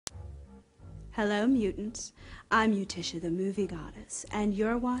Hello, mutants. I'm Mutisha, the movie goddess, and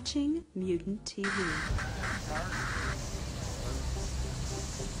you're watching Mutant TV.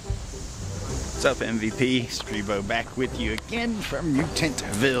 What's up, MVP? Strebo back with you again from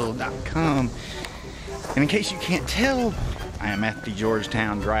mutantville.com. And in case you can't tell, I am at the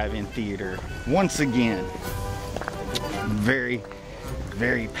Georgetown Drive-In Theater once again. Very,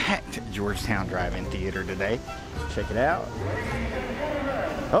 very packed Georgetown Drive-In Theater today. Check it out.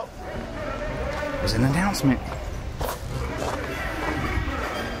 Oh, there's an announcement.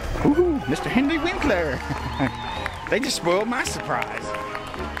 Ooh, Mr. Henry Winkler. They just spoiled my surprise.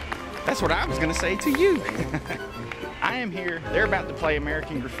 That's what I was going to say to you. I am here. They're about to play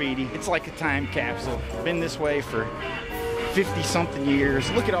American Graffiti. It's like a time capsule. Been this way for 50-something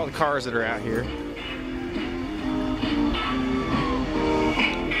years. Look at all the cars that are out here.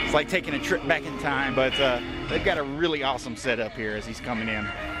 It's like taking a trip back in time, but they've got a really awesome setup here as he's coming in.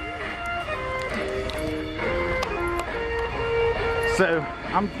 So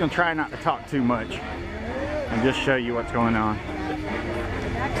I'm going to try not to talk too much and just show you what's going on.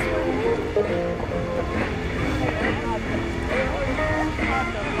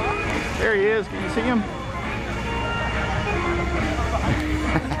 There he is. Can you see him?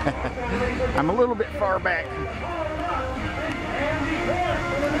 I'm a little bit far back.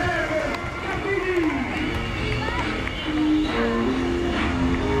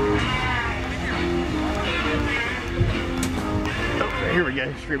 Oh, here we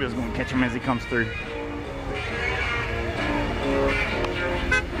go. Scribbo's going to catch him as he comes through.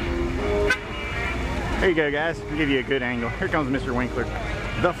 There you go, guys. I'll give you a good angle. Here comes Mr. Winkler,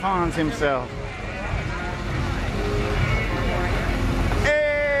 the Fonz himself.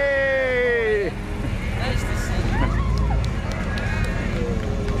 Hey!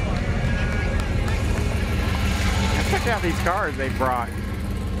 Check out these cars they brought.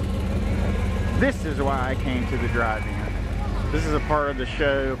 This is why I came to the drive-in. This is a part of the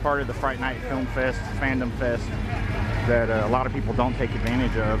show, part of the Fright Night Film Fest, Fandom Fest, that a lot of people don't take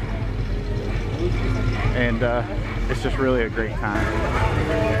advantage of. And it's just really a great time.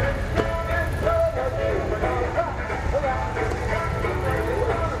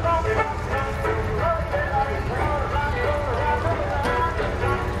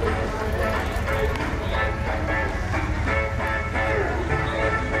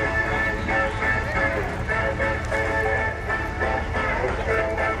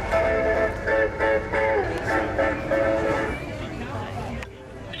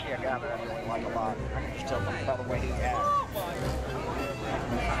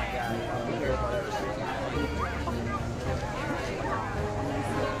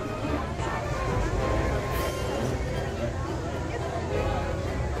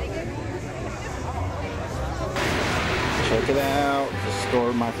 Check it out. Just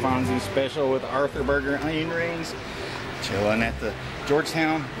scored my Fonzie special with Arthur Burger onion rings. Chilling at the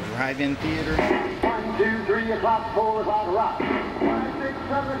Georgetown Drive-In Theater. 1, 2, 3 o'clock, 4 o'clock, rock. 5, 6,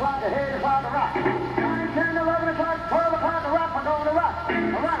 7 o'clock, 8 o'clock, rock. 9, 10, 11 o'clock.